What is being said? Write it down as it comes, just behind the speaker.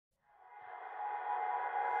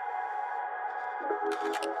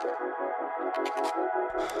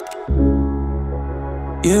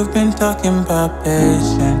You've been talking about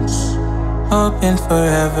patience, hoping for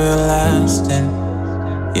everlasting.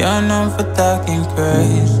 You're known for talking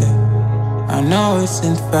crazy. I know it's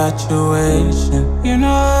infatuation. You know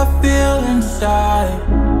how I feel inside.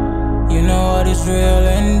 You know what is real,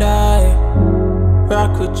 and I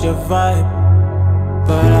rock with your vibe,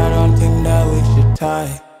 but I don't think that we should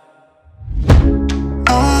tie.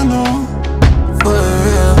 I know, for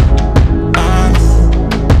real, I know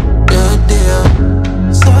the deal.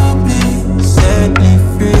 So please set me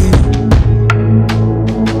free.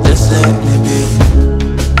 Just let me be.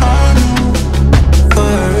 I know,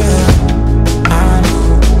 for real, I know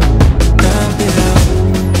the deal.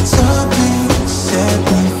 So please set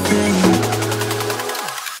me free.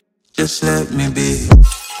 Just let me be.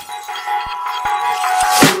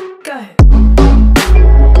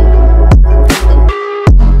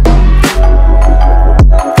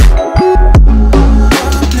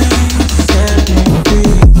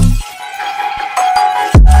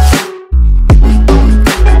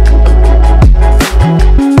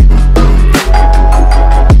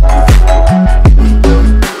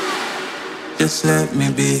 Just let me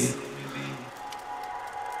be.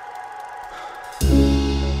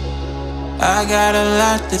 I got a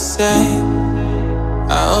lot to say.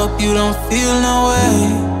 I hope you don't feel no way.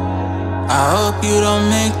 I hope you don't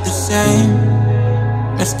make the same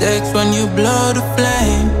mistakes when you blow the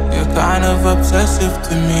flame. You're kind of obsessive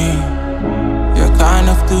to me. You're kind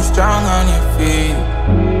of too strong on your feet.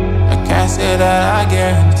 I can't say that I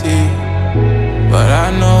guarantee, but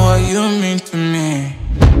I know what you mean to me.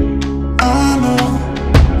 I know,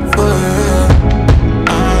 for real, I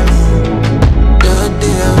know the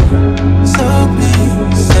deal. So please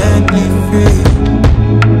set me free.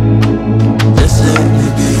 Just let me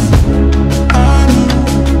be. I know,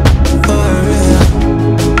 for real,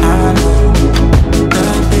 I know the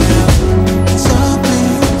deal. So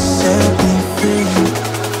please set me free.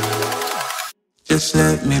 Just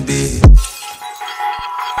let me be.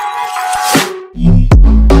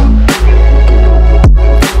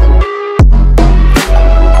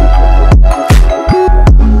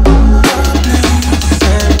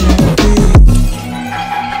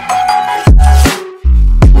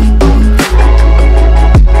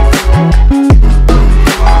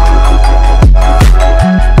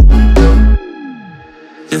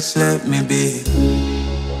 Just let me be.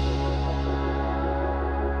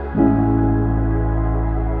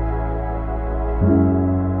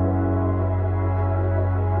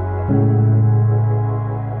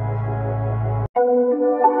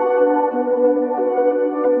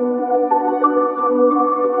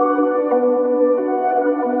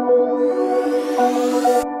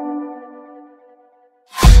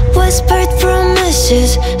 Whispered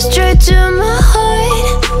promises straight to my heart.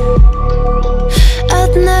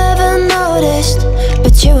 I'd never noticed,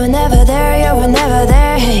 but you were never there, you were never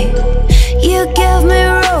there, hey. You gave me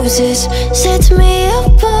roses, set me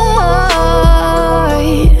apart.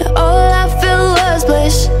 All I feel was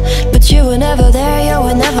bliss, but you were never there, you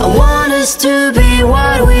were never there. I want us to be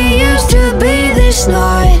what we used to be this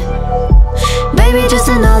night. Baby, just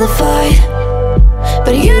another fight,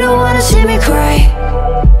 but you don't wanna see me cry.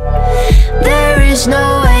 There is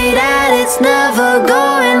no way that it's never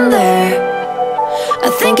going there. I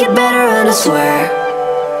think it better and I swear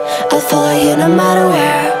I'll follow you no matter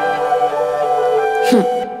where.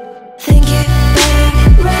 Think it better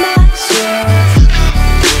and I swear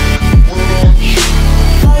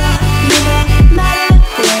follow you no matter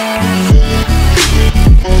where.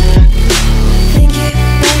 Think it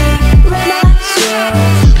better and I swear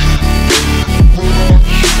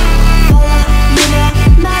follow you no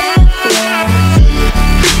matter where.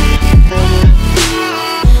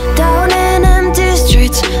 Down in empty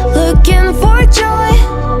streets, looking for joy.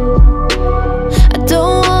 I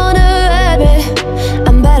don't wanna admit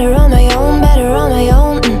I'm better on my own, better on my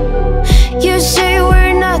own. You say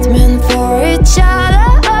we're not meant for each other.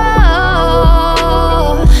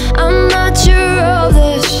 I'm not sure of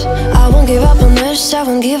this. I won't give up on this, I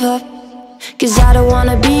won't give up. Cause I don't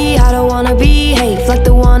wanna behave like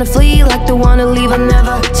the one to flee, like the one to leave. I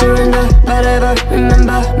never surrender, but ever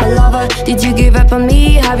remember my lover. Did you give up on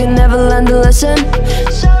me? Have you never learned a lesson?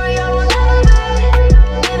 Sorry, I will never be,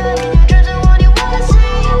 even in your dreams, the one you wanna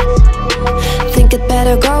see. Think it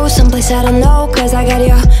better go someplace I don't know, cause I got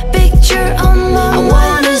your picture on my mind. I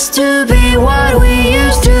want us to be what we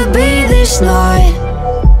used to be this night.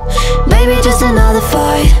 Baby, just another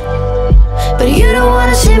fight, but you don't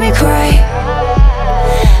wanna see me cry.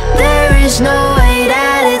 There is no way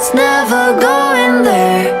that it's never going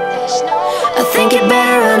there. I think it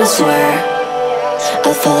better and I swear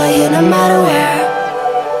I'll follow you no matter where.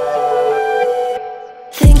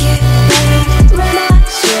 Think it better, relax,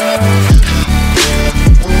 yeah.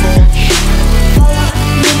 Follow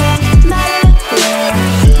you no matter where.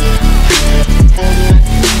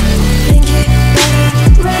 Think it better,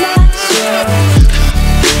 relax, yeah.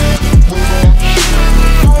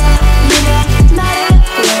 Follow you no matter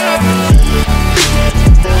where.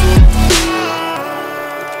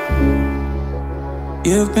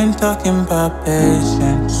 You've been talking about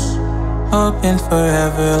patience, hoping for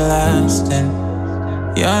everlasting.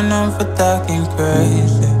 You're known for talking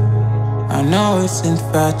crazy. I know it's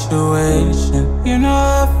infatuation. You know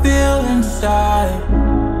how I feel inside.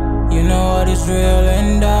 You know what is real,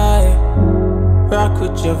 and I rock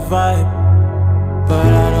with your vibe,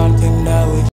 but I don't think that we